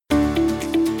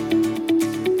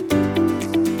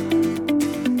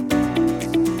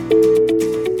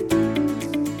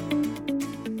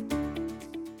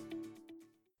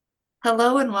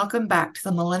Hello and welcome back to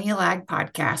the Millennial Ag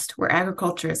Podcast, where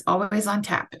agriculture is always on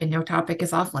tap and no topic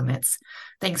is off limits.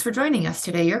 Thanks for joining us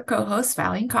today, your co-hosts,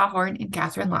 Valian Cawhorn and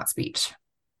Katharine Lotspeech.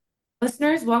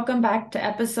 Listeners, welcome back to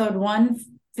episode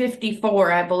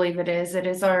 154, I believe it is. It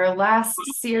is our last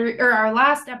series or our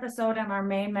last episode in our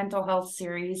May mental health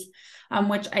series,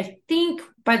 which I think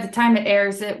by the time it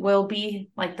airs, it will be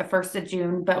like the 1st of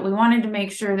June. But we wanted to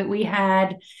make sure that we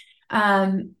had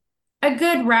a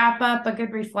good wrap up, a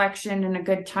good reflection, and a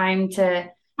good time to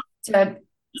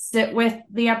sit with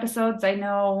the episodes. I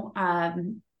know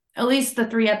at least the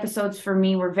 3 episodes for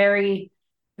me were very,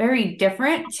 very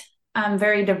different,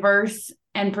 very diverse,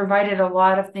 and provided a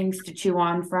lot of things to chew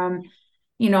on from,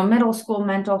 middle school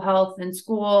mental health and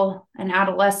school and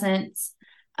adolescence,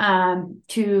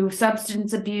 to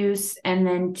substance abuse, and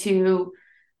then to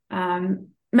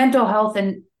mental health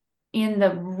and in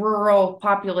the rural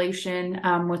population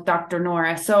with Dr.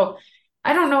 Nora. So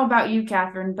I don't know about you,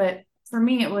 Katharine, but for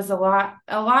me, it was a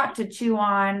lot to chew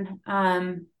on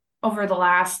over the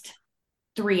last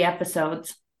 3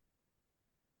 episodes.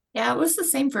 Yeah, it was the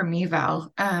same for me,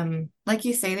 Val. Like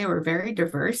you say, they were very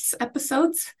diverse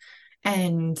episodes,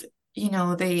 and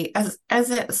they, as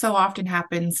it so often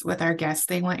happens with our guests,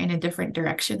 they went in a different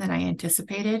direction than I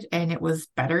anticipated, and it was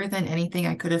better than anything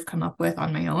I could have come up with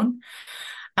on my own.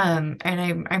 And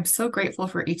I'm so grateful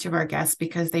for each of our guests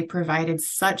because they provided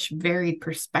such varied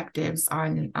perspectives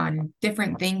on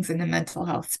different things in the mental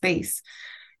health space,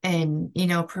 and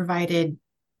provided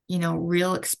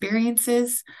real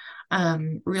experiences,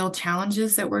 real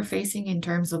challenges that we're facing in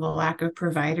terms of a lack of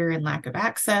provider and lack of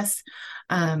access.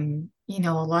 A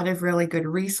lot of really good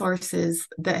resources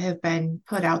that have been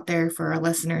put out there for our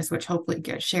listeners, which hopefully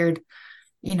get shared,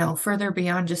 further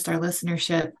beyond just our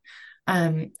listenership.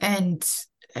 And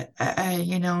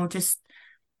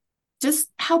just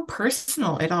how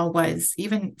personal it all was,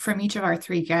 even from each of our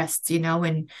 3 guests,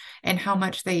 and how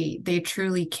much they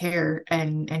truly care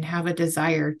and have a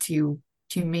desire to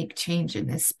make change in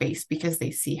this space because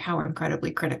they see how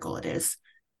incredibly critical it is.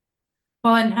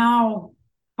 Well, and how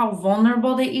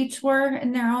vulnerable they each were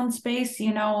in their own space,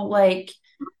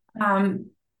 um,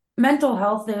 mental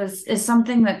health is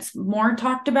something that's more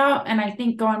talked about. And I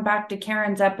think going back to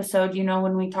Karen's episode,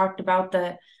 when we talked about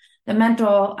the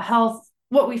mental health,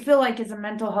 what we feel like is a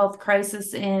mental health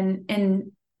crisis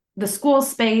in the school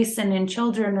space and in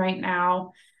children right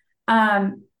now.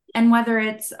 And whether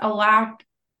it's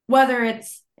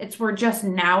we're just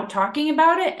now talking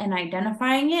about it and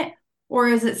identifying it, or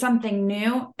is it something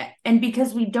new? And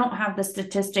because we don't have the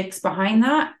statistics behind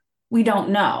that, we don't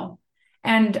know.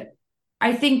 And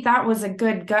I think that was a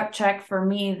good gut check for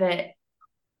me that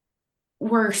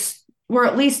we're we're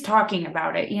at least talking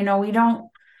about it.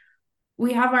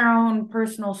 We have our own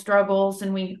personal struggles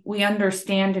and we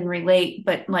understand and relate,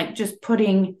 but like just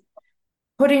putting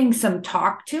some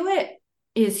talk to it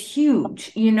is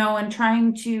huge, and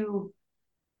trying to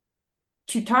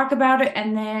talk about it,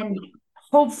 and then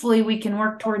hopefully we can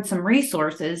work towards some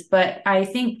resources. But I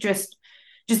think just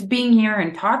being here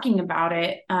and talking about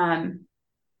it,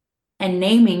 and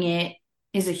naming it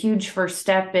is a huge first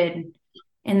step in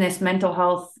this mental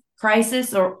health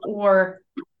crisis, or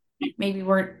maybe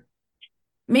we're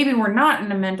not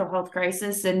in a mental health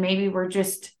crisis, and maybe we're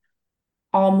just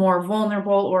all more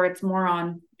vulnerable, or it's more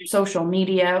on social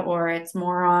media, or it's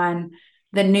more on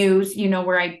the news,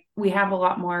 where we have a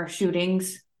lot more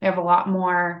shootings, we have a lot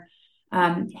more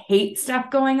hate stuff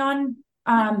going on,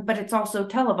 but it's also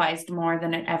televised more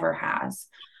than it ever has.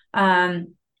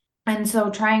 And so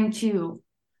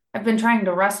I've been trying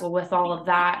to wrestle with all of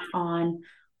that on,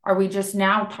 are we just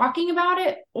now talking about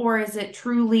it, or is it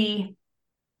truly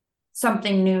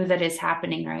something new that is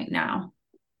happening right now?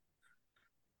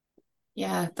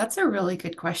 Yeah, that's a really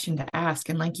good question to ask.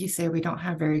 And like you say, we don't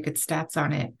have very good stats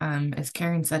on it, as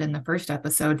Karen said in the first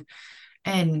episode.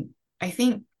 And I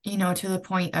think, to the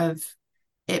point of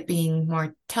it being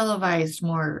more televised,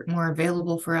 more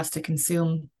available for us to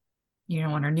consume,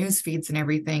 on our news feeds and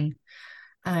everything.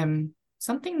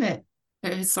 Something that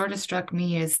has sort of struck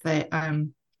me is that,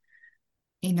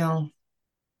 you know,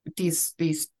 these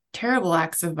terrible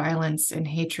acts of violence and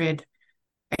hatred,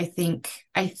 I think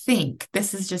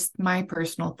this is just my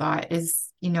personal thought is,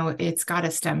 it's got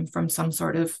to stem from some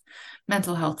sort of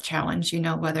mental health challenge,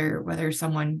 whether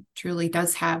someone truly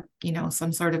does have,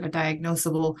 some sort of a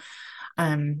diagnosable,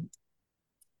 um,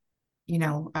 you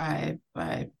know, uh,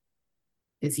 uh,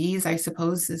 disease, I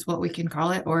suppose is what we can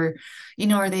call it, or,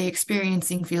 are they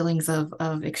experiencing feelings of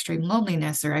extreme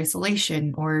loneliness or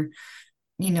isolation, or,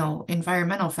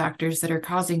 environmental factors that are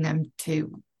causing them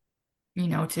to,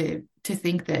 to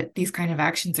think that these kind of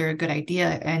actions are a good idea.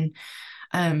 And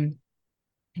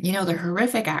they're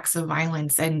horrific acts of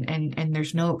violence, and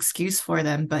there's no excuse for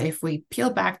them. But if we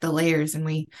peel back the layers and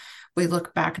we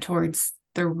look back towards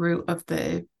the root of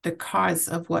the cause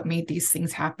of what made these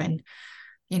things happen,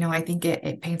 I think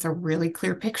it paints a really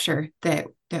clear picture that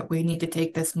we need to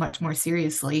take this much more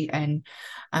seriously. And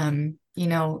I don't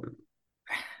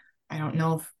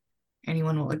know if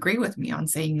anyone will agree with me on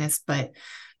saying this, but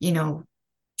you know,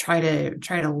 try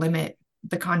to limit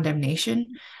the condemnation,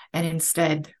 and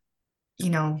instead, you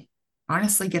know,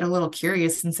 honestly get a little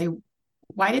curious and say,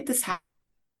 why did this happen?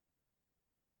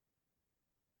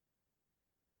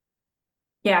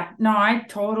 Yeah, no, I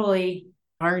totally.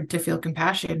 Hard to feel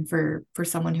compassion for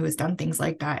someone who has done things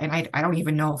like that. And I don't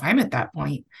even know if I'm at that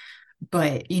point.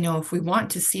 But if we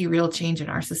want to see real change in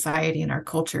our society and our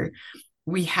culture,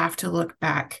 we have to look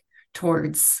back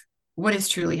towards what is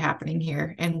truly happening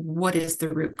here and what is the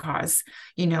root cause.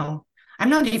 I'm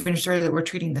not even sure that we're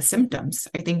treating the symptoms.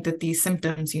 I think that these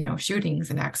symptoms, shootings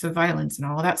and acts of violence and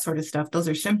all that sort of stuff, those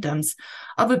are symptoms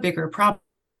of a bigger problem.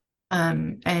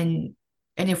 And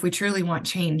if we truly want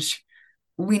change,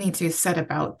 we need to set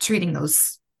about treating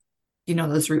those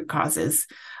root causes,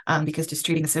 because just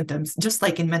treating the symptoms, just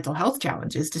like in mental health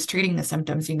challenges, just treating the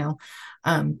symptoms,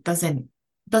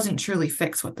 doesn't truly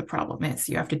fix what the problem is.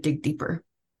 You have to dig deeper.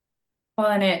 Well,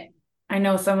 I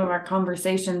know some of our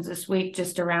conversations this week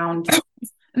just around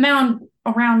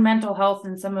mental health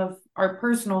and some of our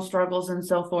personal struggles and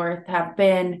so forth have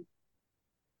been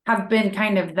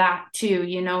kind of that too.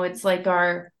 It's like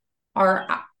our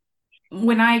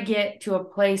when I get to a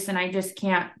place and I just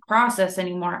can't process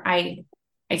anymore, I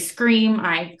scream,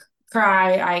 I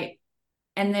cry,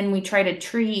 and then we try to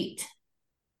treat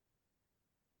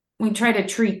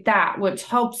that, which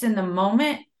helps in the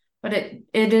moment, but it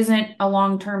isn't a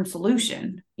long-term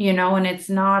solution, and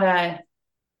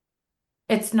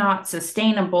it's not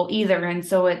sustainable either. And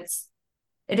so it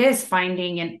is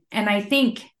finding, and I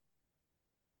think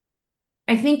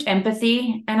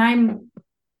empathy, and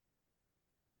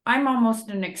I'm almost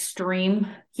an extreme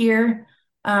here,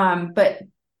 but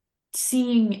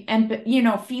seeing and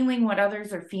feeling what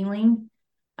others are feeling,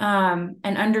 and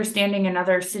understanding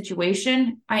another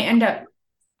situation, I end up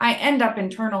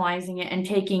internalizing it and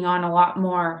taking on a lot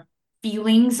more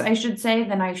feelings, I should say,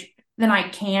 than I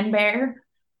can bear,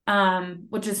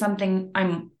 which is something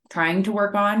I'm trying to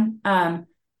work on.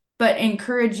 But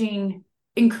encouraging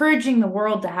the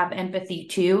world to have empathy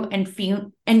too, and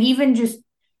feel, and even just,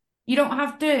 you don't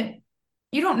have to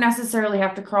you don't necessarily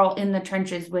have to crawl in the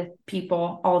trenches with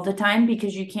people all the time,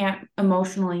 because you can't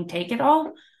emotionally take it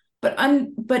all, but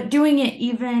doing it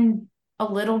even a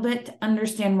little bit to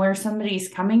understand where somebody's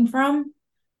coming from,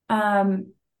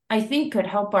 um I think could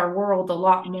help our world a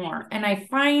lot more. And I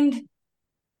find,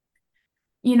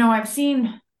 I've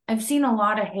seen a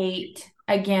lot of hate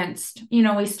against,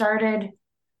 we started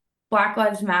Black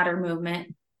Lives Matter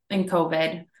movement in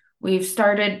COVID. We've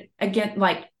started again,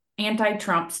 like,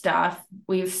 anti-Trump stuff.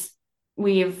 We've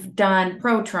done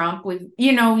pro-Trump.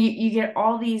 You get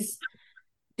all these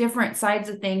different sides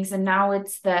of things, and now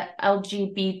it's the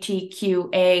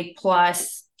LGBTQA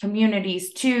plus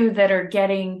communities too that are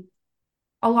getting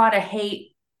a lot of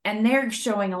hate, and they're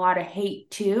showing a lot of hate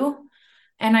too.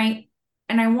 And I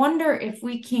wonder if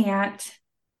we can't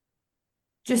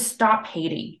just stop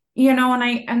hating,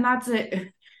 and that's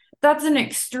an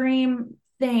extreme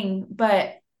thing,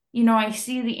 but I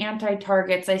see the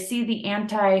anti-Targets, I see the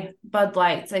anti-Bud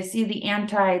Lights, I see the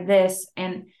anti this,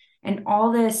 and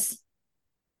all this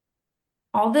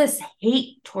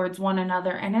hate towards one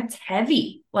another, and it's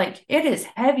heavy. Like, it is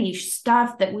heavy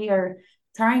stuff that we are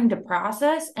trying to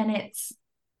process, and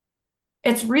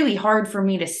it's really hard for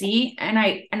me to see, and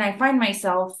I find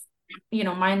myself,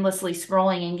 mindlessly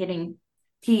scrolling and getting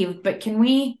peeved. But can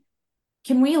we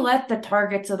let the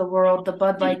Targets of the world, the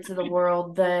Bud Lights of the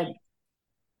world, the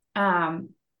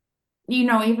um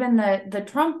even the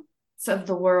Trumps of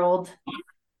the world,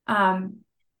 um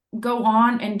go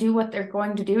on and do what they're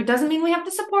going to do? It doesn't mean we have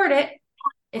to support it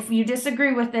if you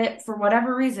disagree with it for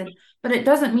whatever reason, but it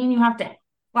doesn't mean you have to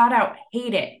flat out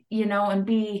hate it, and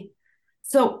be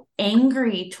so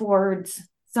angry towards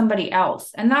somebody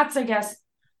else. And that's, I guess,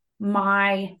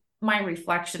 my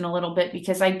reflection a little bit,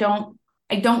 because I don't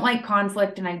like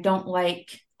conflict, and I don't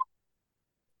like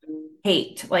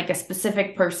hate, like a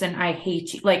specific person. I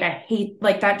hate you. Like, I hate,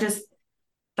 like, that just,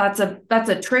 that's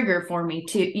a trigger for me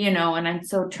too, and I'm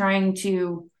so trying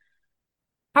to,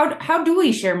 how do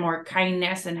we share more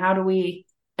kindness, and how do we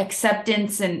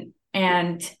acceptance and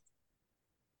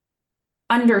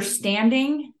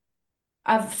understanding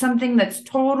of something that's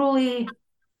totally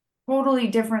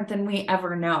different than we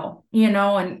ever know,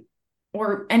 and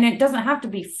and it doesn't have to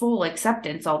be full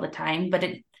acceptance all the time, but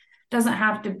it doesn't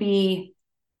have to be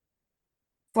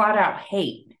flat out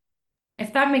hate,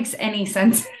 if that makes any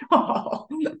sense at all.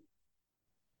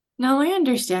 No, I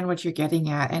understand what you're getting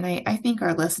at, and I think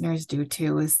our listeners do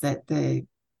too, is that I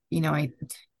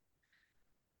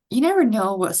you never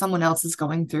know what someone else is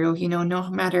going through, no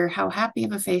matter how happy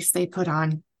of a face they put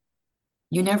on,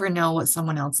 you never know what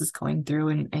someone else is going through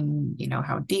and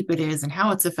how deep it is and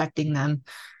how it's affecting them.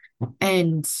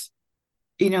 And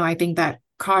I think that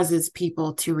causes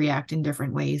people to react in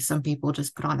different ways. Some people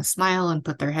just put on a smile and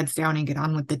put their heads down and get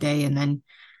on with the day. And then,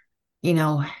 you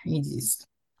just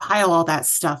pile all that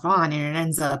stuff on and it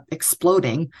ends up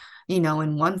exploding,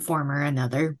 in one form or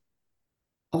another.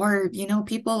 Or,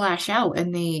 people lash out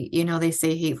and they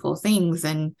say hateful things.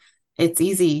 And it's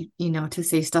easy, to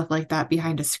say stuff like that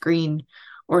behind a screen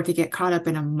or to get caught up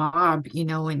in a mob,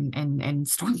 and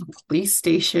storm a police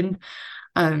station,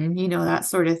 that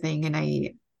sort of thing. And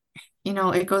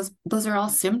those are all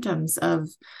symptoms of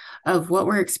what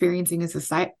we're experiencing as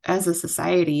a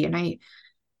society. And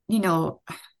you know,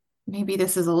 maybe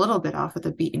this is a little bit off of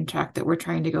the beaten track that we're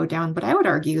trying to go down, but I would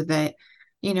argue that,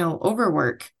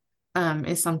 overwork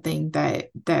is something that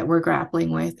we're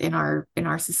grappling with in our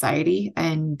society.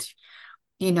 And,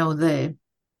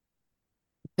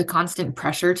 the constant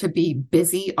pressure to be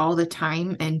busy all the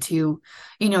time and to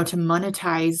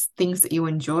monetize things that you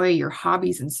enjoy, your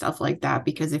hobbies and stuff like that.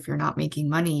 Because if you're not making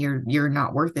money, you're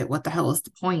not worth it. What the hell is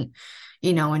the point?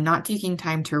 And not taking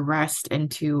time to rest and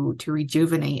to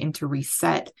rejuvenate and to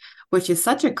reset, which is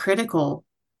such a critical,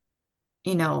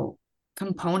 you know,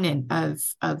 component of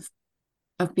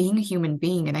being a human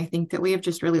being. And I think that we have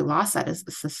just really lost that as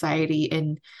a society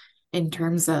in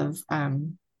terms of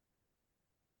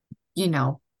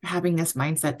having this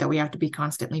mindset that we have to be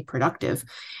constantly productive.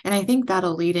 And I think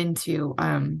that'll lead into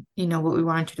what we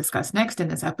wanted to discuss next in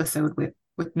this episode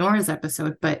with Nora's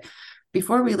episode. But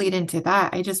before we lead into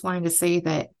that, I just wanted to say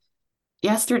that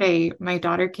yesterday my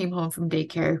daughter came home from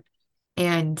daycare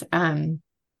and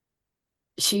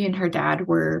she and her dad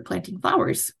were planting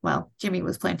flowers. Well, Jimmy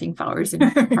was planting flowers and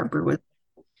Harper was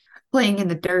playing in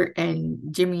the dirt,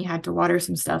 and Jimmy had to water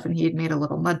some stuff and he had made a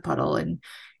little mud puddle, and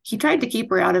he tried to keep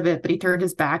her out of it, but he turned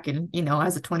his back, and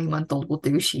as a 20-month-old will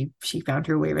do, she found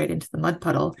her way right into the mud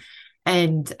puddle.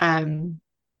 And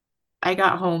I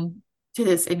got home to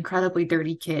this incredibly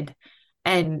dirty kid,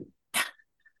 and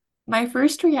my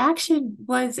first reaction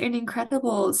was an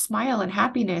incredible smile and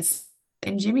happiness.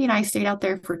 And Jimmy and I stayed out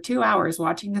there for 2 hours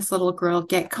watching this little girl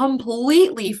get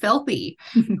completely filthy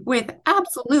with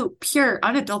absolute, pure,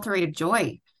 unadulterated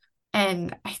joy.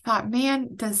 And I thought,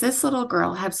 man, does this little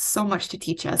girl have so much to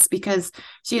teach us, because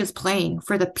she is playing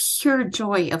for the pure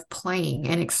joy of playing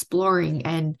and exploring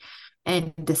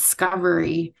and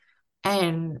discovery.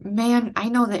 And man, I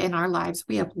know that in our lives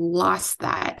we have lost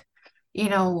that.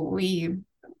 We're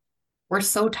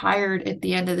so tired at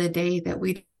the end of the day that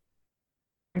we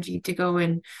energy to go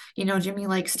and Jimmy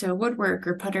likes to woodwork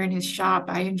or putter in his shop.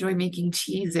 I enjoy making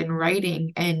cheese and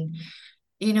writing, and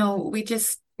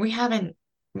we haven't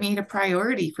made a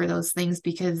priority for those things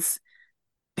because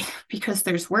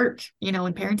there's work,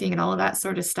 and parenting and all of that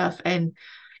sort of stuff. And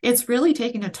it's really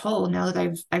taken a toll now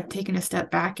that I've taken a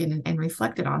step back and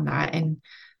reflected on that. And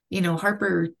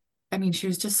Harper, I mean, she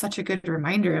was just such a good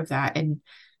reminder of that. And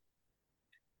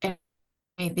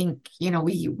I think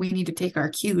we need to take our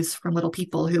cues from little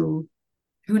people who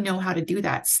know how to do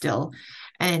that still.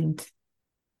 And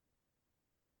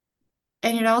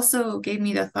it also gave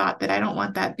me the thought that I don't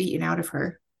want that beaten out of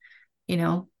her.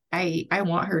 I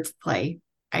want her to play.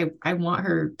 I want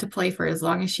her to play for as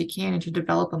long as she can and to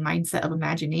develop a mindset of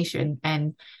imagination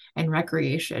and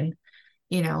recreation,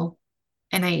 you know.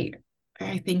 And I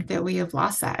think that we have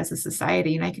lost that as a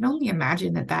society, and I can only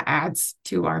imagine that that adds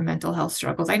to our mental health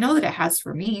struggles. I know that it has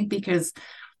for me, because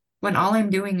when all I'm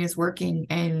doing is working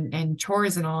and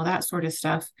chores and all that sort of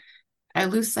stuff, I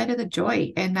lose sight of the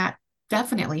joy, and that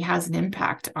definitely has an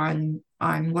impact on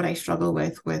what I struggle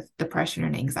with depression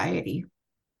and anxiety.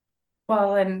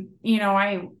 Well, and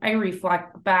I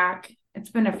reflect back.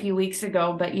 It's been a few weeks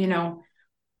ago, but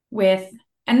with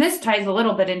and this ties a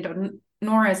little bit into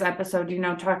Nora's episode,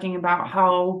 talking about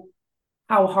how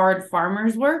hard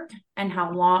farmers work and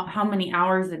how many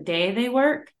hours a day they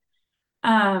work.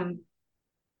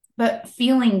 But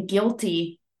feeling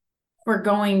guilty for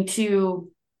going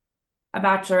to a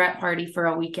bachelorette party for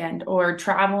a weekend, or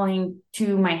traveling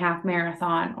to my half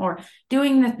marathon, or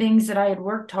doing the things that I had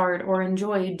worked hard or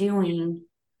enjoyed doing.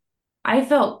 I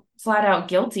felt flat out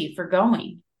guilty for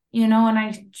going, and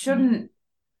I shouldn't,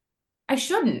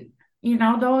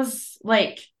 those,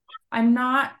 like, I'm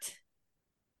not,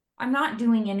 I'm not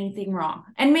doing anything wrong.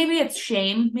 And maybe it's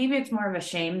shame. Maybe it's more of a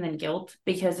shame than guilt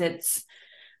because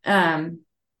um,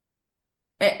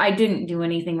 I didn't do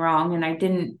anything wrong and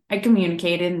I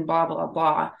communicated and blah, blah,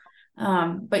 blah.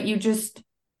 But you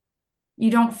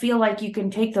don't feel like you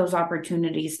can take those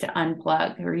opportunities to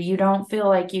unplug, or you don't feel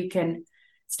like you can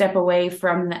step away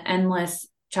from the endless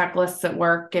checklists at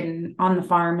work and on the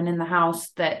farm and in the house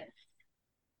that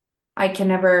I can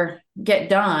never get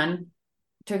done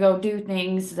to go do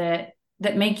things that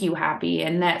make you happy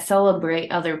and that celebrate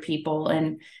other people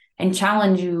and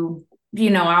challenge you,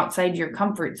 outside your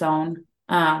comfort zone,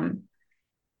 in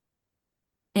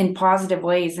positive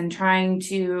ways, and trying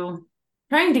to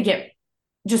get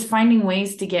just finding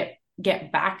ways to get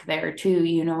back there too,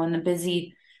 in the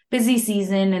busy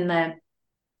season, and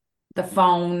the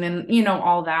phone and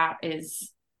all that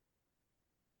is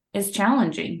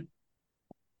challenging.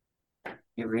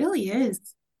 It really is.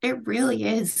 It really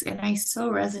is. And I so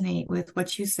resonate with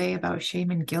what you say about shame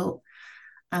and guilt.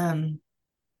 Um,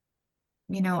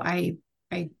 I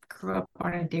grew up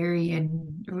on a dairy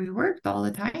and we worked all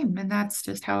the time, and that's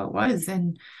just how it was.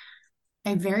 And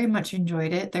I very much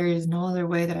enjoyed it. There is no other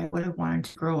way that I would have wanted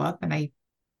to grow up. And I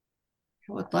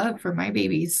would love for my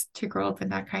babies to grow up in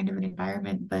that kind of an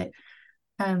environment. But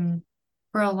um,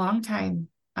 for a long time,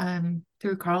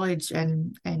 through college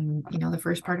and the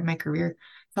first part of my career,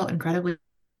 felt incredibly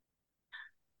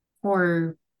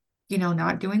for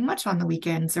not doing much on the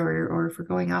weekends or for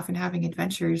going off and having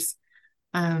adventures.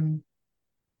 Um,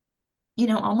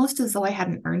 almost as though I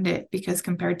hadn't earned it, because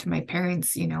compared to my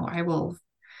parents, I will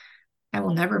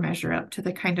never measure up to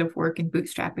the kind of work and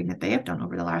bootstrapping that they have done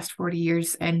over the last 40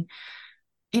 years. And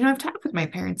I've talked with my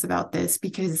parents about this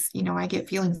because, I get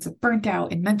feelings of burnt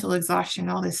out and mental exhaustion,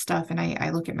 all this stuff. And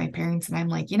I look at my parents and I'm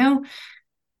like,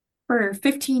 for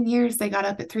 15 years, they got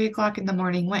up at 3 o'clock in the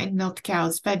morning, went and milked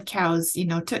cows, fed cows,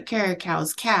 took care of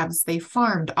cows, calves. They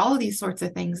farmed, all of these sorts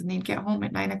of things. And they'd get home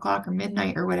at 9 o'clock or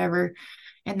midnight or whatever.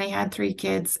 And they had 3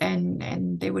 kids,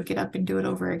 and they would get up and do it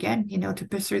over again, to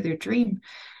pursue their dream.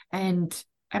 And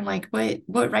I'm like,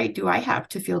 what right do I have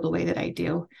to feel the way that I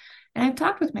do? And I've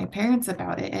talked with my parents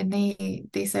about it, and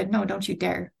they said, no, don't you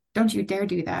dare. Don't you dare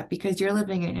do that, because you're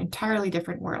living in an entirely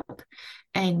different world.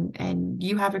 And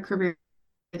you have a career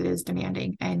that is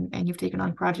demanding, and you've taken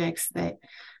on projects that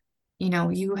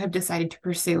you have decided to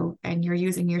pursue, and you're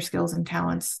using your skills and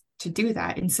talents to do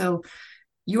that. And so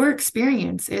your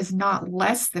experience is not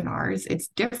less than ours, it's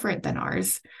different than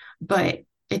ours, but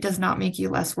it does not make you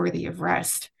less worthy of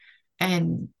rest.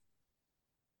 And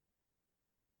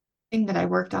thing that I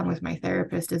worked on with my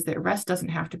therapist is that rest doesn't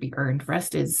have to be earned.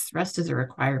 Rest is a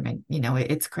requirement.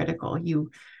 It's critical.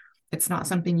 It's not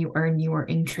something you earn. You are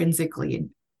intrinsically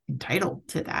entitled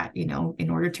to that, in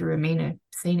order to remain a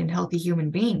sane and healthy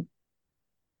human being.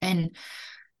 And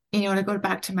to go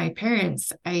back to my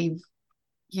parents, I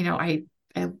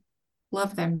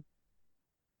love them,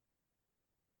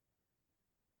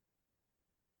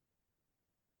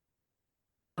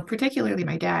 particularly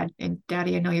my dad. And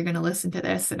Daddy, I know you're going to listen to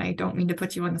this, and I don't mean to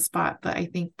put you on the spot, but I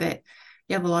think that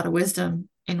you have a lot of wisdom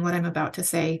in what I'm about to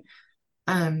say.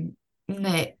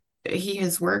 That he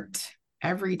has worked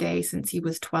every day since he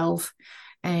was 12.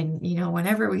 And,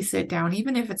 whenever we sit down,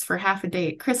 even if it's for half a day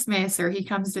at Christmas or he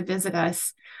comes to visit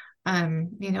us,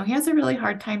 he has a really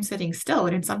hard time sitting still.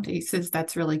 And in some cases,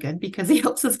 that's really good because he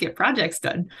helps us get projects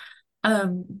done.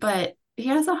 But he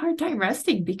has a hard time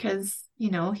resting because,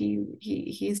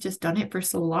 he's just done it for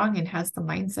so long and has the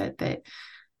mindset that,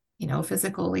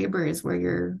 physical labor is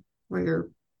where your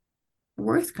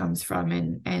worth comes from.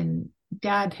 And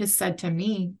Dad has said to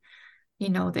me,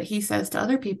 that he says to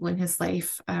other people in his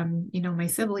life, my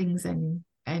siblings and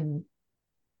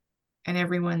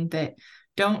everyone, that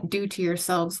don't do to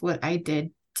yourselves what I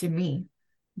did to me.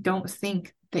 Don't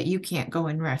think that you can't go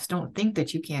and rest. Don't think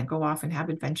that you can't go off and have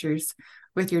adventures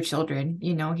with your children.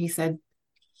 He said,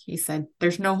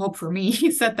 there's no hope for me.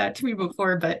 He said that to me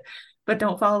before, but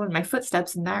don't follow in my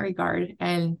footsteps in that regard.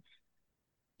 And,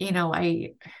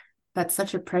 I that's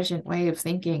such a prescient way of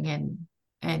thinking,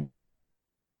 and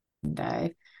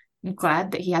I'm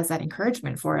glad that he has that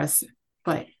encouragement for us.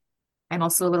 But I'm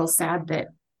also a little sad that,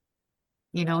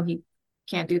 he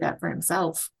can't do that for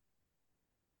himself.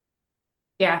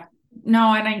 Yeah.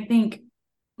 No, and I think,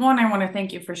 one, I want to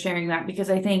thank you for sharing that, because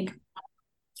I think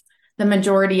the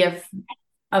majority of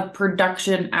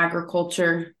production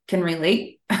agriculture can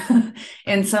relate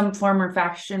in some form or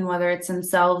fashion, whether it's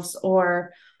themselves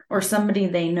or somebody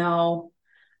they know.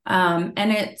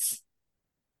 And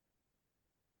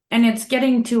it's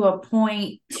getting to a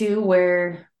point too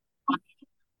where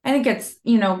I think it's,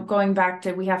 going back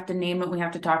to, we have to name it, we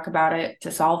have to talk about it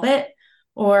to solve it.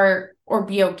 or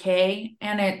be okay.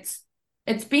 And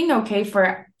it's being okay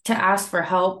for to ask for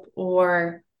help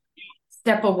or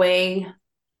step away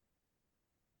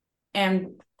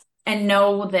and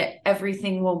know that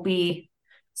everything will be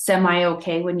semi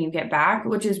okay when you get back,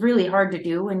 which is really hard to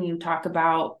do when you talk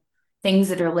about things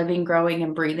that are living, growing,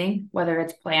 and breathing, whether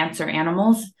it's plants or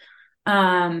animals.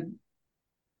 Um,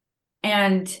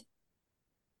 and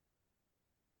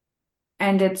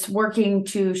it's working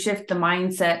to shift the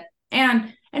mindset,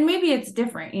 and maybe it's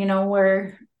different,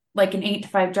 where like an 8 to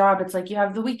 5 job, it's like you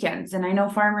have the weekends. And I know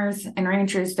farmers and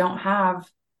ranchers don't have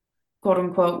quote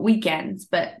unquote weekends,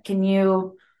 but can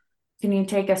you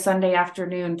take a Sunday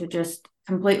afternoon to just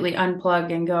completely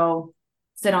unplug and go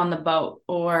sit on the boat?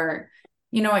 Or,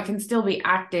 it can still be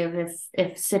active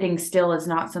if sitting still is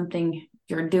not something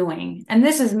you're doing. And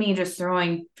this is me just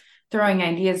throwing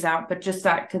ideas out, but just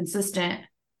that consistent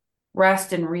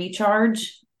rest and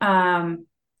recharge,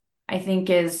 I think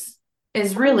is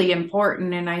really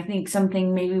important. And I think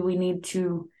something maybe we need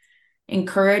to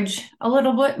encourage a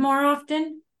little bit more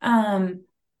often.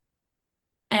 And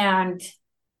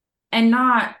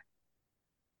not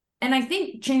and I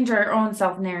think change our own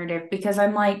self narrative, because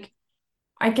I'm like,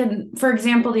 I can, for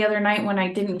example, the other night when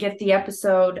I didn't get the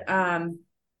episode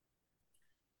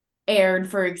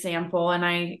aired, for example, and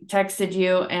I texted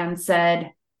you and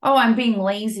said, "Oh, I'm being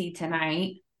lazy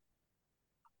tonight."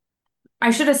 I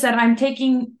should have said I'm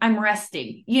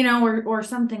resting, or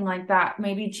something like that.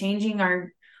 Maybe changing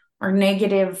our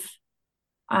negative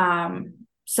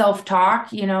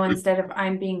self-talk, instead of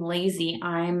I'm being lazy,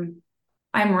 I'm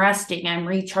resting, I'm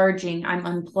recharging, I'm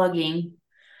unplugging.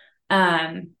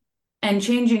 Um, and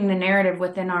changing the narrative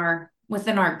within our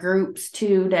groups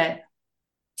too,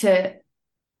 to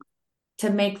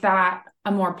make that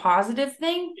a more positive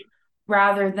thing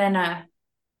rather than a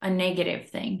negative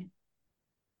thing.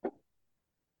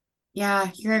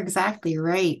 Yeah, you're exactly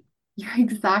right. You're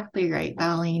exactly right,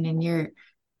 Aline. And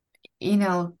you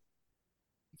know,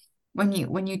 when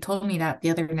you told me that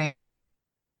the other night,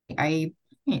 I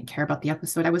didn't care about the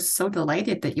episode. I was so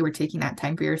delighted that you were taking that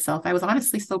time for yourself. I was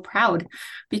honestly so proud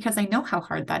because I know how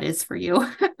hard that is for you.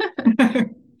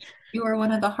 You are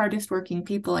one of the hardest working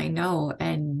people I know.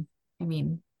 And I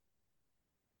mean,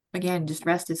 again, just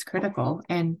rest is critical.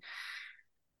 And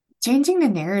changing the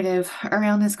narrative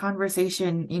around this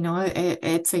conversation,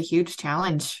 it's a huge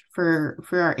challenge for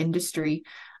our industry,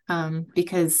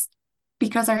 because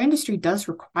our industry does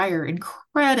require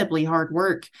incredibly hard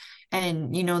work.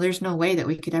 And there's no way that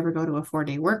we could ever go to a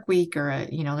 4-day work week, or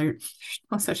there's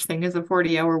no such thing as a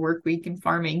 40-hour work week in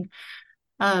farming.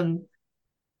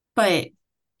 But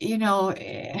you know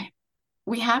eh,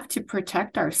 we have to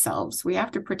protect ourselves. We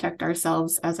have to protect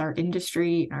ourselves as our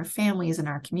industry and our families and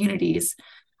our communities,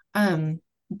 um,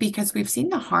 because we've seen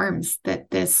the harms that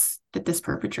this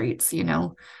perpetrates.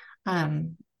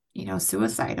 Um,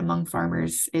 suicide among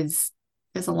farmers is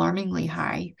alarmingly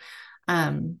high.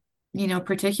 Um,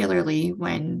 particularly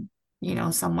when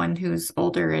someone who's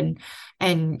older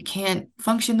and can't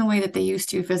function the way that they used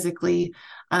to physically.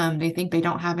 They think they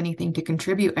don't have anything to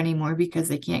contribute anymore because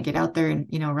they can't get out there and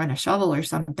run a shovel or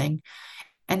something.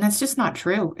 And that's just not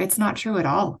true. It's not true at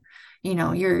all.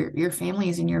 Your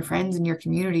families and your friends and your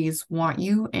communities want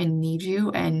you and need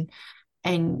you, and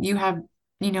you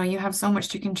have so much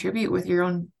to contribute with your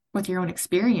own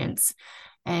experience.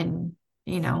 And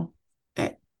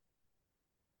that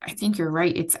I think you're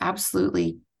right. It's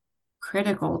absolutely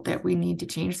critical that we need to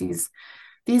change these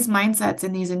mindsets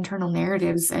and these internal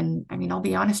narratives. And I mean, I'll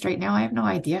be honest, right now I have no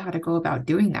idea how to go about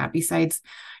doing that besides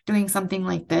doing something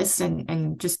like this,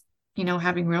 and just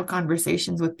having real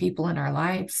conversations with people in our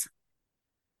lives.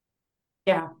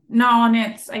 Yeah. No, and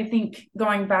I think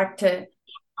going back to,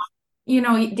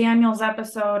 Daniel's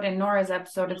episode and Nora's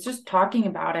episode, it's just talking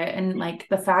about it, and like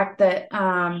the fact that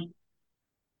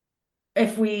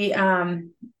if we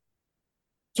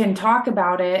can talk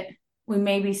about it, we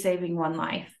may be saving one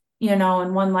life,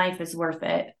 and one life is worth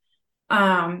it.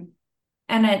 Um,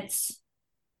 and it's,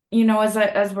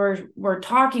 as we're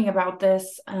talking about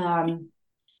this, I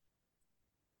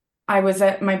was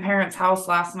at my parents' house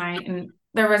last night, and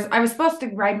I was supposed to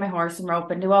ride my horse and rope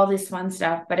and do all this fun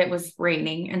stuff, but it was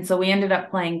raining. And so we ended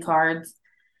up playing cards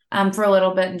for a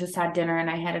little bit and just had dinner, and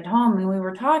I headed home, and we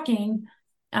were talking.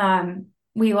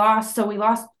 We lost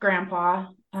grandpa.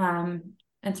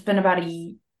 It's been about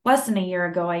less than a year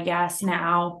ago, I guess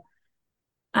now.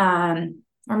 Or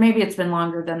maybe it's been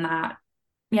longer than that.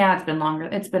 Yeah, it's been longer.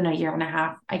 It's been a year and a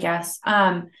half, I guess.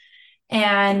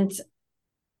 And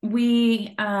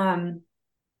we and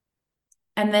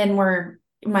then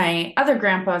my other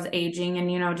grandpa's aging,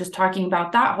 and just talking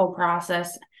about that whole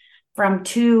process. from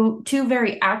two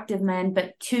very active men,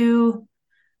 but two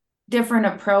different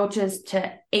approaches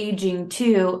to aging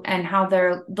too, and how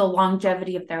the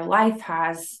longevity of their life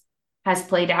has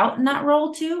played out in that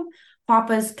role too.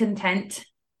 Papa's content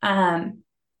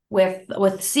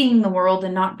with seeing the world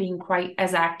and not being quite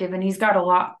as active, and he's got a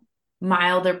lot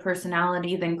milder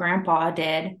personality than Grandpa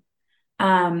did.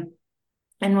 Um,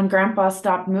 and when Grandpa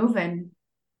stopped moving,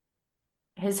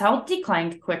 his health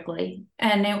declined quickly,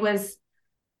 and it was,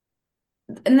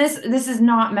 and this is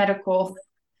not medical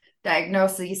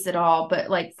diagnosis at all, but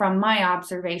like from my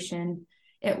observation,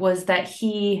 it was that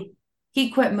he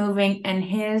quit moving, and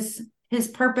his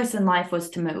purpose in life was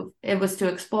to move. It was to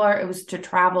explore, it was to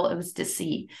travel, it was to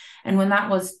see. And when that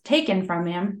was taken from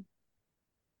him,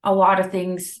 a lot of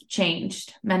things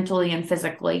changed mentally and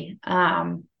physically.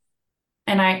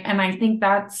 And I think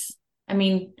that's, I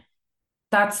mean,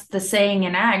 that's the saying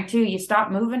in ag too. You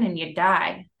stop moving and you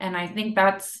die. And I think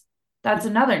that's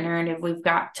another narrative we've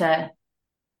got to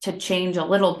change a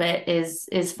little bit,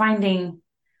 is finding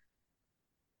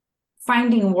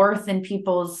worth in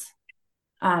people's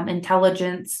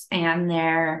intelligence and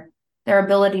their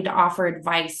ability to offer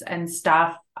advice and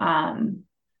stuff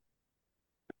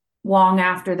long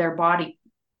after their body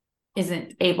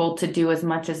isn't able to do as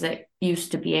much as it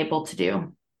used to be able to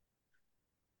do.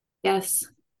 Yes.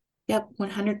 Yep,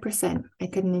 100%. I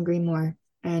couldn't agree more.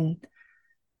 And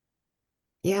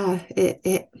yeah,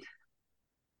 it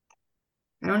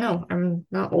I don't know. I'm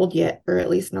not old yet, or at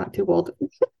least not too old.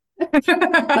 But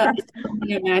I can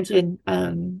only imagine,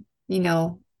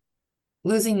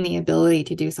 losing the ability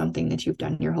to do something that you've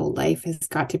done your whole life has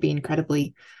got to be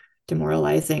incredibly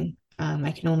demoralizing.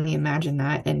 I can only imagine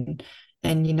that. And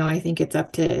I think it's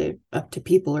up to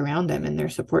people around them and their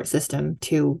support system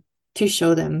to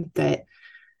show them that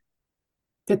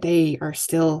they are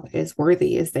still as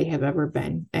worthy as they have ever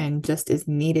been, and just as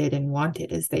needed and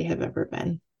wanted as they have ever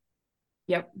been.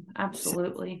 Yep, So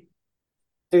absolutely.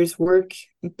 there's work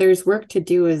there's work to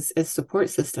do as support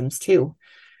systems too.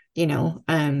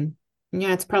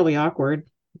 Yeah, it's probably awkward,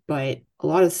 but a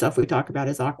lot of stuff we talk about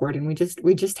is awkward, and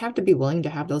we just have to be willing to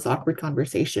have those awkward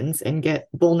conversations and get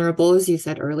vulnerable, as you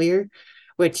said earlier,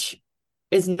 which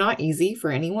is not easy for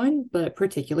anyone, but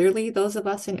particularly those of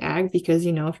us in ag, because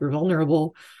if you're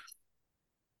vulnerable,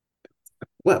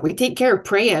 we take care of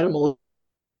prey animals.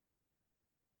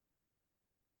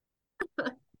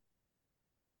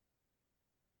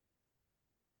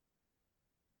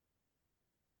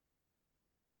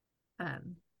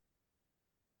 um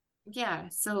yeah,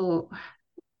 so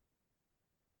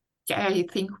yeah, I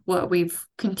think what we've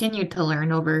continued to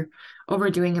learn over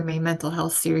doing a May mental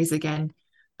health series again,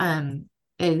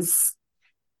 is,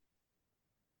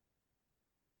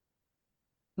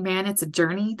 man, it's a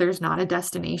journey. There's not a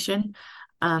destination.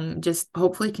 Just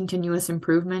hopefully continuous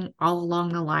improvement all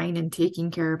along the line, and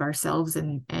taking care of ourselves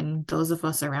and those of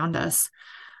us around us.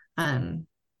 Um,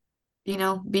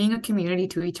 being a community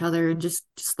to each other, and just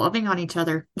loving on each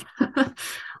other,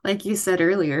 like you said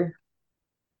earlier.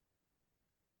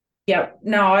 Yep.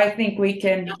 No, I think we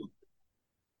can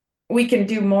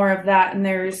do more of that. And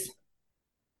there's,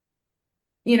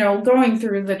 going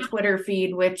through the Twitter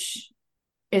feed, which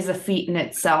is a feat in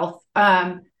itself.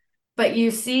 But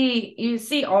you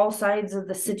see all sides of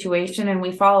the situation, and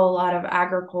we follow a lot of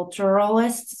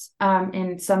agriculturalists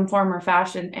in some form or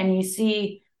fashion, and you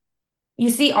see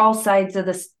all sides of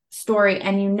the story,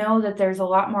 and you know that there's a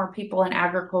lot more people in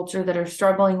agriculture that are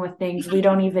struggling with things we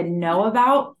don't even know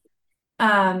about.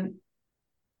 Um,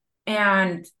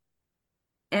 and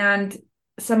and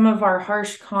some of our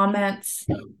harsh comments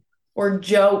or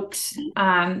jokes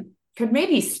could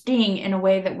maybe sting in a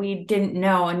way that we didn't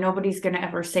know, and nobody's going to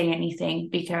ever say anything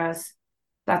because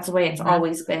that's the way it's Mhm.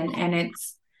 always been. And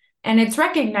it's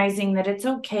recognizing that it's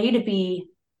okay to be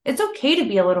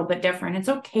a little bit different. It's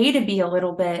okay to be a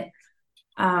little bit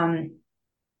um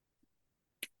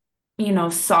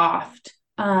soft.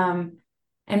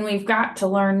 And we've got to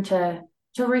learn to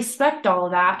respect all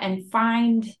of that and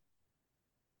find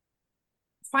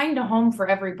a home for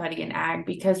everybody in ag,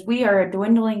 because we are a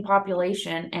dwindling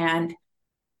population, and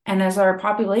as our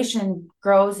population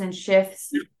grows and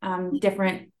shifts,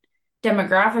 different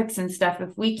demographics and stuff,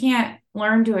 if we can't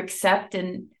learn to accept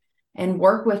and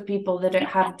work with people that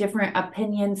have different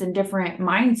opinions and different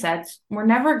mindsets, we're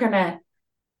never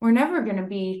gonna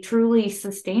be truly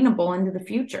sustainable into the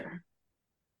future.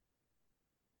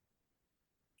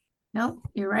 No,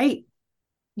 you're right.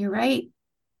 You're right.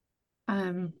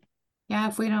 Yeah,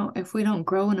 if we don't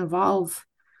grow and evolve,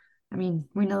 I mean,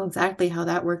 we know exactly how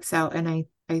that works out. And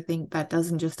I think that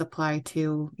doesn't just apply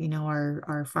to,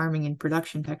 our farming and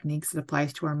production techniques. It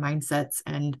applies to our mindsets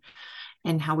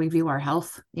and how we view our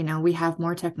health. We have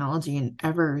more technology than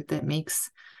ever that makes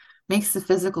the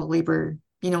physical labor,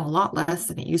 a lot less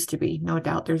than it used to be. No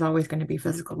doubt there's always going to be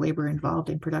physical labor involved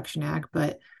in production ag,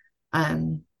 but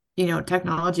um,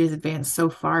 technology has advanced so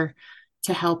far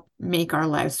to help make our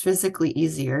lives physically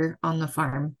easier on the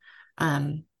farm.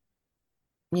 Um,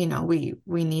 we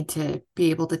need to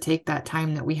be able to take that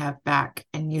time that we have back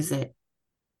and use it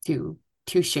to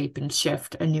shape and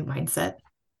shift a new mindset.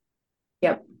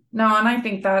 Yep. No, and I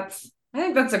think that's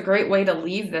a great way to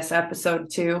leave this episode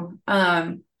too.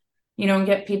 And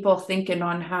get people thinking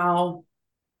on how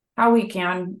we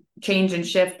can change and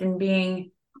shift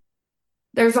and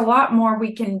there's a lot more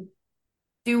we can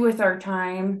do with our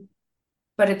time,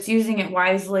 but it's using it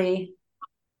wisely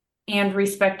and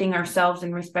respecting ourselves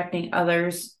and respecting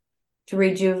others to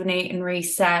rejuvenate and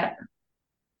reset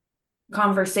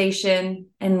conversation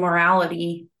and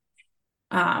morality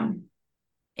um,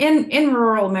 in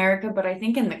rural America, but I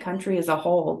think in the country as a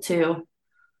whole too.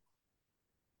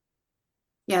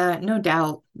 Yeah, no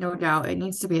doubt, no doubt. It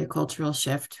needs to be a cultural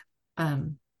shift.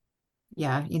 Um,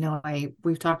 yeah,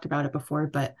 we've talked about it before,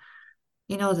 but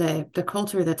the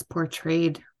culture that's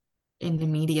portrayed in the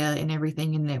media and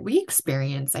everything and that we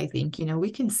experience, I think,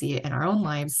 we can see it in our own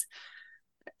lives,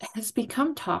 has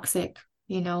become toxic,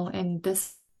 and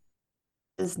this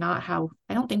is not how,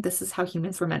 I don't think this is how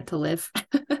humans were meant to live.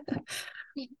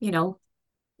 you know,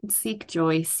 Seek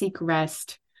joy, seek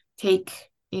rest, take,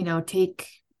 take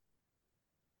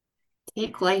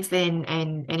life in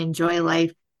and enjoy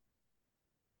life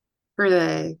for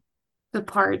the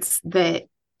parts that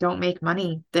don't make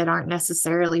money, that aren't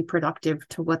necessarily productive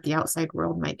to what the outside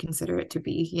world might consider it to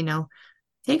be.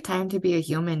 Take time to be a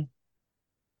human.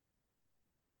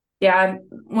 Yeah,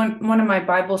 one of my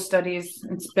Bible studies,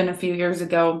 it's been a few years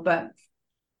ago, but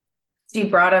she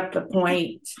brought up the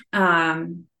point.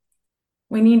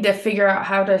 We need to figure out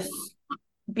how to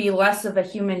be less of a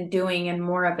human doing and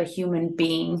more of a human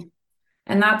being.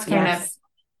 And that's kind of Yes.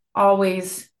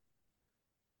 always,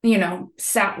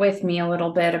 sat with me a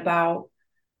little bit about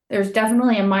there's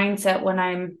definitely a mindset when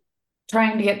I'm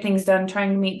trying to get things done,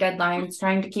 trying to meet deadlines,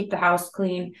 trying to keep the house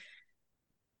clean,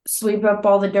 sweep up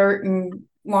all the dirt and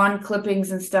lawn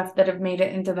clippings and stuff that have made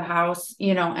it into the house,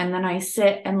 and then I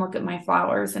sit and look at my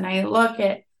flowers and I look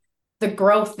at the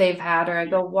growth they've had, or I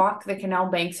go walk the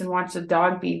canal banks and watch the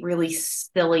dog be really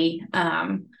silly.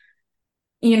 And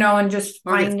just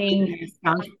Or get sprayed by finding a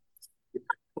skunk.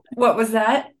 what was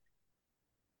that?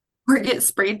 Or get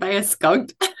sprayed by a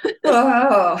skunk.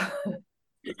 Oh,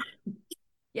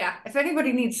 yeah. If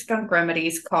anybody needs skunk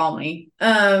remedies, call me.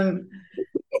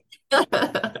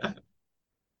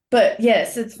 But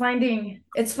yes, it's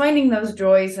finding those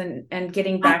joys and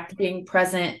getting back to being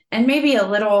present and maybe a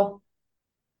little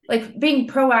like being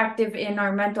proactive in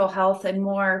our mental health and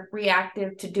more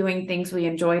reactive to doing things we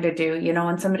enjoy to do.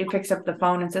 When somebody picks up the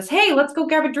phone and says, "Hey, let's go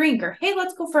grab a drink," or "Hey,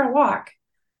 let's go for a walk."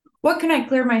 What can I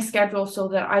clear my schedule so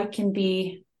that I can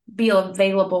be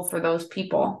available for those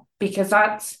people? Because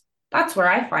that's where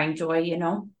I find joy.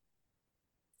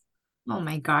 Oh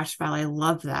my gosh, Val, I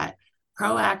love that.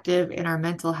 Proactive in our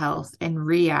mental health and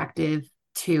reactive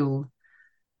to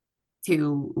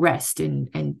rest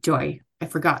and joy. I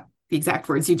forgot the exact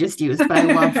words you just used, but I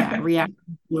love that. Reactive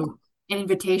to an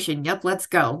invitation. Yep, let's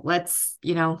go. Let's,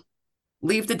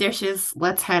 leave the dishes.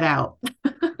 Let's head out.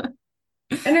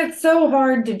 And it's so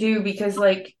hard to do because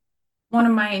like one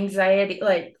of my anxiety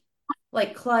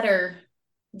like clutter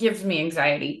gives me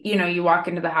anxiety. You walk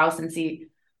into the house and see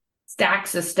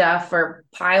stacks of stuff or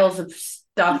piles of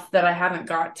stuff that I haven't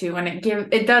got to, and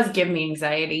it does give me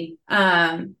anxiety.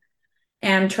 And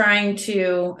trying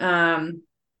to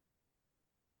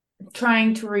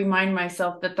remind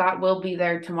myself that that will be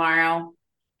there tomorrow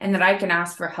and that I can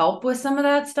ask for help with some of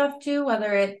that stuff too,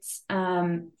 whether it's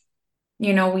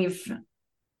we've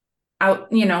out,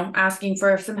 asking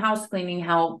for some house cleaning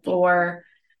help, or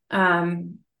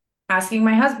um asking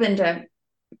my husband to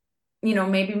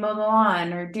maybe mow the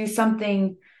lawn or do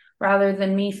something, rather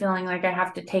than me feeling like I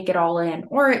have to take it all in,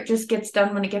 or it just gets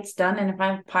done when it gets done. And if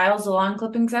I have piles of lawn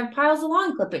clippings, I have piles of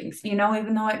lawn clippings,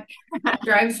 even though it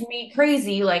drives me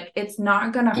crazy, like it's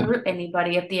not going to hurt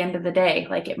anybody at the end of the day.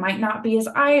 Like it might not be as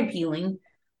eye appealing,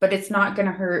 but it's not going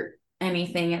to hurt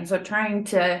anything. And so trying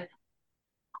to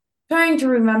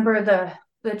remember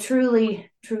the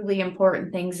truly, truly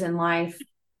important things in life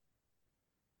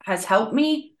has helped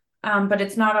me. But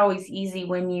it's not always easy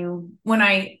when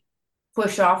I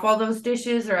push off all those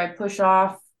dishes, or I push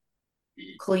off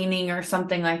cleaning or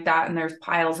something like that, and there's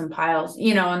piles and piles,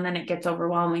 and then it gets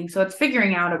overwhelming. So it's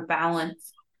figuring out a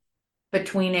balance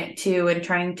between it too, and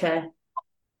trying to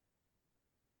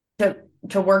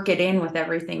to work it in with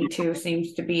everything too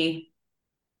seems to be,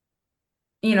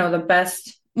 the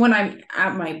best when I'm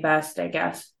at my best, I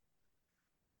guess.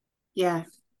 Yeah.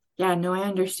 Yeah, no, I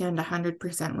understand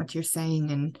 100% what you're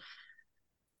saying. And,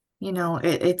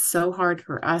 it's so hard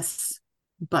for us,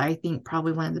 but I think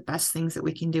probably one of the best things that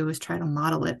we can do is try to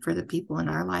model it for the people in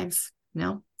our lives.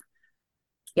 Yep.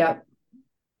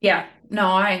 Yeah. No,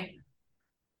 I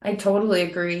totally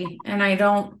agree. And I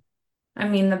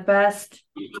mean, the best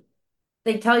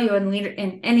they tell you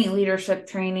in any leadership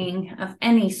training of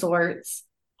any sorts,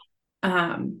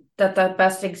 that the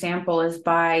best example is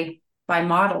by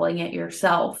modeling it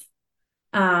yourself.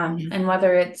 Mhm. And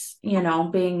whether it's,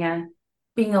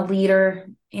 being a leader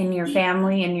in your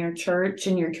family, in your church,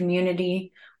 in your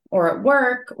community, or at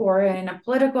work, or in a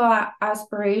political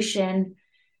aspiration,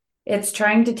 it's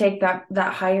trying to take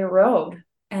that higher road.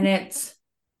 And it's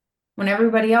when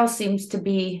everybody else seems to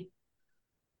be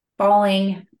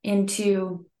falling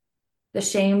into the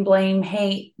shame, blame,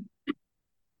 hate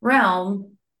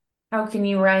realm, how can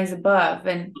you rise above?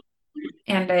 And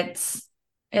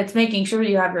it's making sure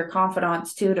you have your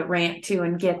confidants too to rant to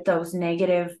and get those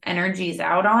negative energies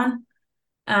out on.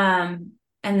 Um,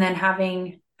 and then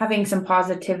having some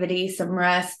positivity, some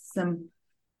rest, some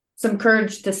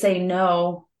courage to say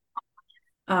no,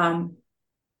 um,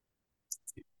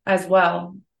 as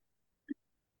well.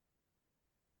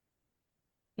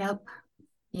 Yep.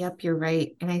 Yep, you're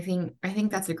right. And I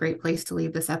think that's a great place to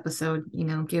leave this episode,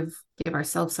 give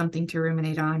ourselves something to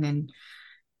ruminate on,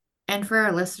 and for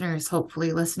our listeners,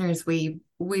 hopefully listeners, we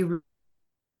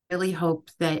really hope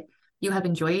that you have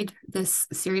enjoyed this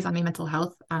series on mental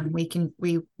health. We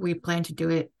plan to do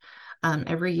it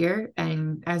every year.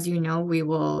 And as you know, we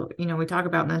talk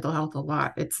about mental health a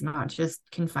lot. It's not just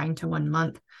confined to 1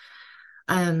 month.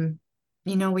 Um,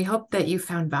 we hope that you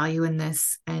found value in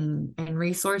this and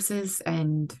resources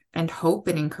and hope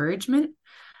and encouragement.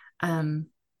 Um,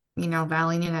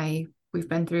 Valine and I, we've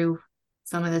been through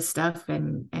some of this stuff,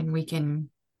 and we can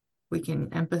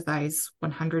empathize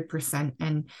 100%.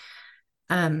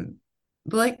 And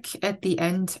look at the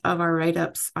end of our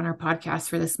write-ups on our podcast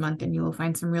for this month, and you will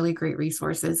find some really great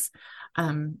resources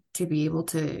to be able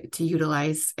to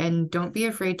utilize. And don't be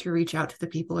afraid to reach out to the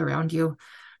people around you.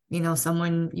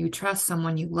 Someone you trust,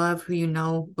 someone you love, who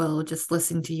will just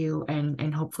listen to you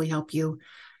and hopefully help you,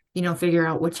 figure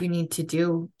out what you need to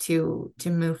do to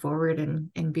move forward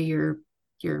and be your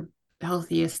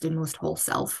healthiest and most whole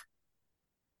self.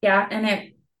 Yeah,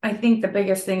 and I think the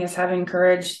biggest thing is having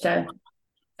courage to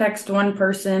text one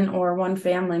person or one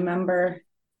family member,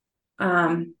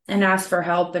 and ask for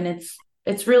help. And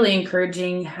it's really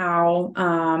encouraging how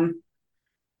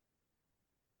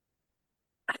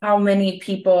many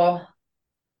people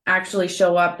actually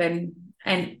show up and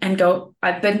go,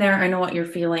 I've been there, I know what you're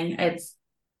feeling.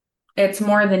 It's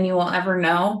more than you will ever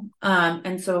know.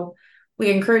 And so we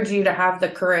encourage you to have the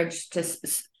courage to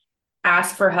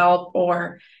ask for help,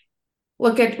 or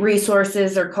look at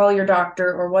resources, or call your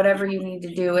doctor, or whatever you need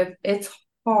to do. It's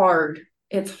hard.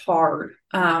 It's hard.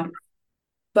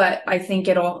 But I think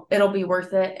it'll be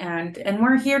worth it. And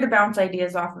we're here to bounce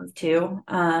ideas off of too.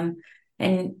 And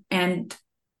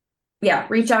yeah,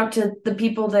 reach out to the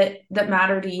people that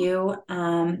matter to you,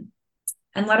 and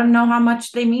let them know how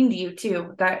much they mean to you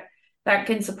too. That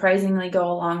can surprisingly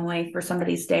go a long way for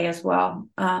somebody's day as well.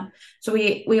 So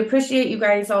we appreciate you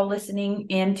guys all listening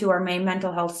in to our May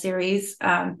mental health series.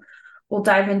 We'll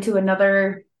dive into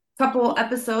another couple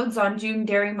episodes on June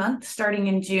Dairy Month starting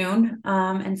in June.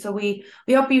 And so we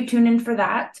hope you tune in for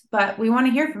that. But we want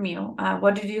to hear from you.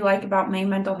 What did you like about May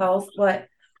mental health?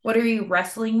 What are you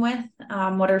wrestling with?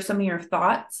 What are some of your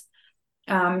thoughts?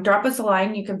 Drop us a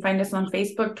line. You can find us on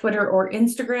Facebook, Twitter, or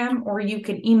Instagram, or you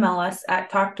can email us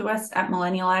at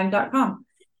talktous@millennialag.com.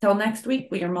 Till next week,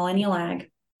 we are Millennial Ag.